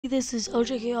This is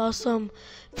OJK Awesome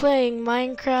playing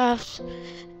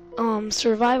Minecraft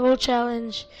Survival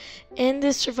Challenge. In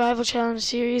this Survival Challenge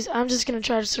series, I'm just gonna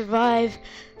try to survive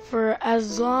for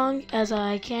as long as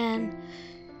I can.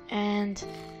 And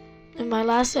in my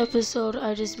last episode,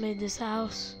 I just made this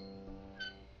house.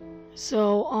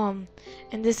 So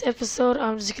in this episode,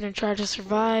 I'm just gonna try to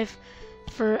survive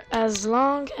for as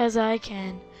long as I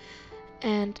can.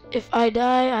 And if I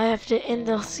die, I have to end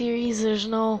the series. There's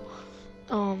no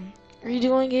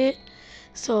redoing it,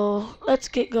 so let's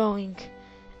get going.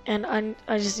 And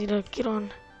I just need to get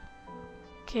on.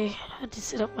 Okay, I had to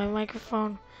set up my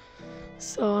microphone.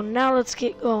 So now let's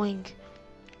get going.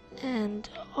 And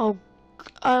I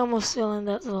almost fell in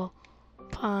that little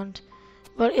pond,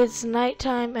 but it's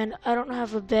nighttime and I don't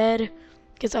have a bed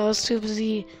because I was too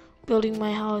busy building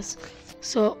my house.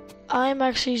 So I'm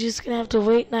actually just gonna have to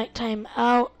wait nighttime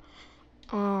out.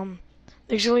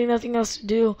 There's really nothing else to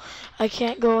do. I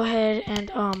can't go ahead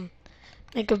and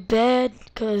make a bed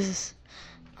because,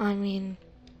 I mean,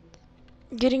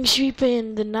 getting sheep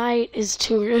in the night is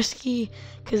too risky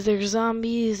because there's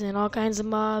zombies and all kinds of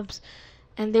mobs,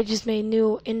 and they just made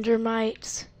new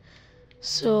endermites.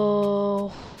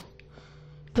 So,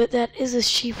 but that is a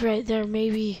sheep right there.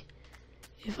 Maybe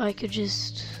if I could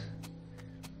just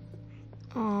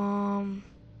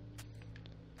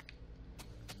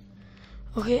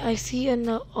okay, I see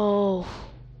oh,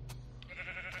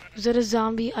 is that a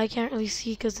zombie? I can't really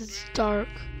see because it's dark.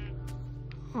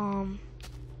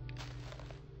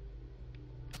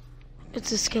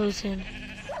 It's a skeleton.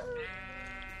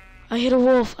 I hit a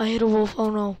wolf. Oh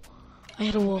no, I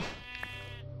hit a wolf.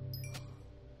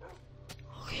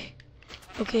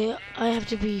 Okay, I have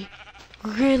to be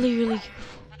really careful.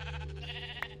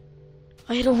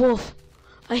 I hit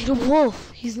a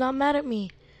wolf. He's not mad at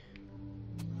me.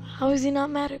 How is he not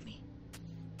mad at me?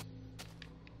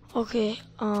 Okay,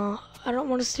 I don't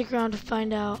want to stick around to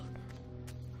find out.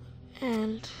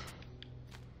 And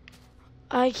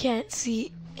I can't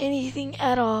see anything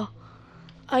at all.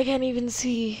 I can't even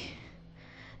see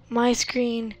my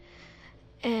screen,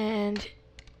 and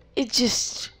it's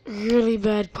just really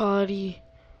bad quality.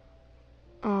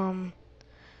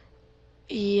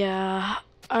 Yeah,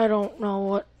 I don't know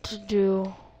what to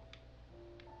do.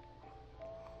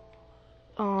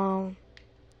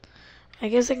 I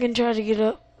guess I can try to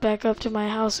get back up to my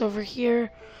house over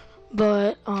here,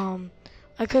 but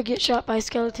I could get shot by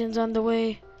skeletons on the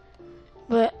way.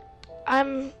 But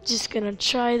I'm just gonna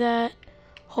try that.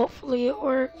 Hopefully it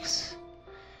works.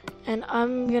 And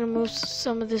I'm gonna move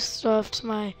some of this stuff to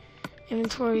my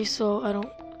inventory so I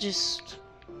don't just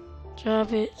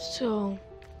drop it. So,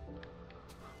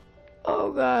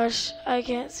 oh gosh, I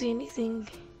can't see anything.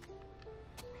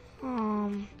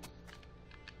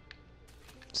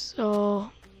 So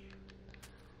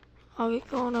I'll get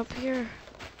going up here.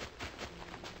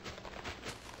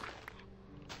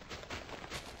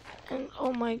 And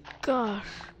oh my gosh,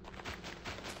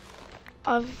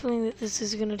 I have a feeling that this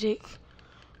is gonna take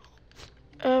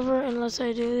forever unless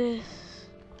I do this.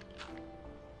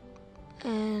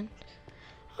 And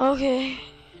okay,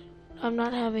 I'm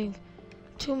not having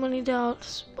too many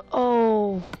doubts.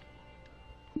 Oh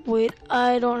wait,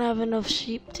 I don't have enough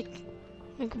sheep to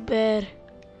make a bed.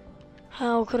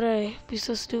 How could I be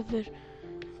so stupid?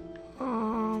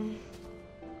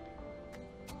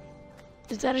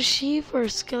 Is that a sheep or a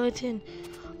skeleton?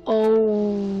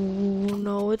 Oh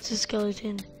no, it's a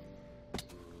skeleton.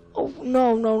 Oh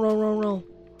no.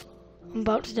 I'm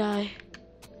about to die.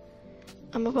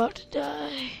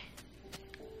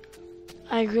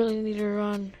 I really need to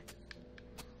run.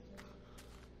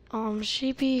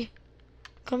 Sheepy.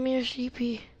 Come here,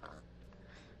 sheepy.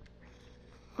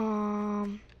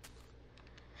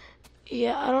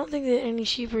 Yeah, I don't think that any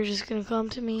sheep are just gonna come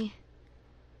to me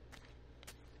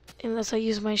unless I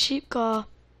use my sheep call.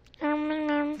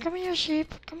 Come here,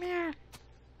 sheep. Come here.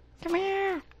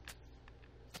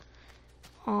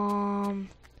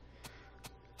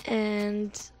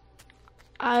 And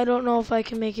I don't know if I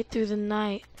can make it through the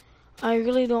night. I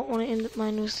really don't want to end up my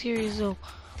new series though.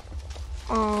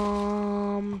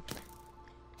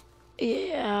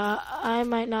 Yeah, I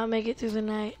might not make it through the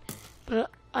night, but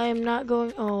I am not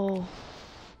going. Oh,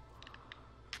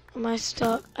 am I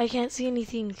stuck? I can't see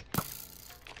anything.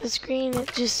 The screen is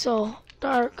just so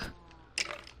dark.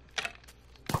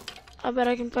 I bet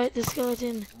I can fight the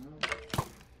skeleton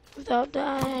without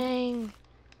dying.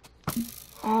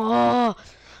 Oh,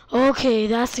 okay,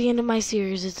 that's the end of my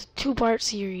series. It's a 2-part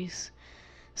series.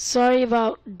 Sorry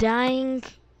about dying,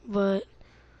 but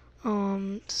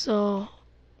so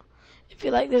if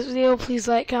you like this video, please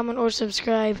like, comment, or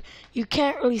subscribe. You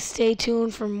can't really stay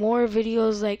tuned for more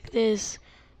videos like this,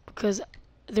 because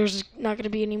there's not going to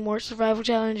be any more survival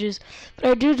challenges. But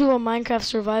I do a Minecraft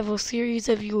survival series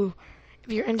if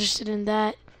you're interested in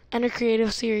that, and a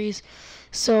creative series.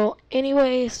 So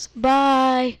anyways,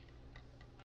 bye.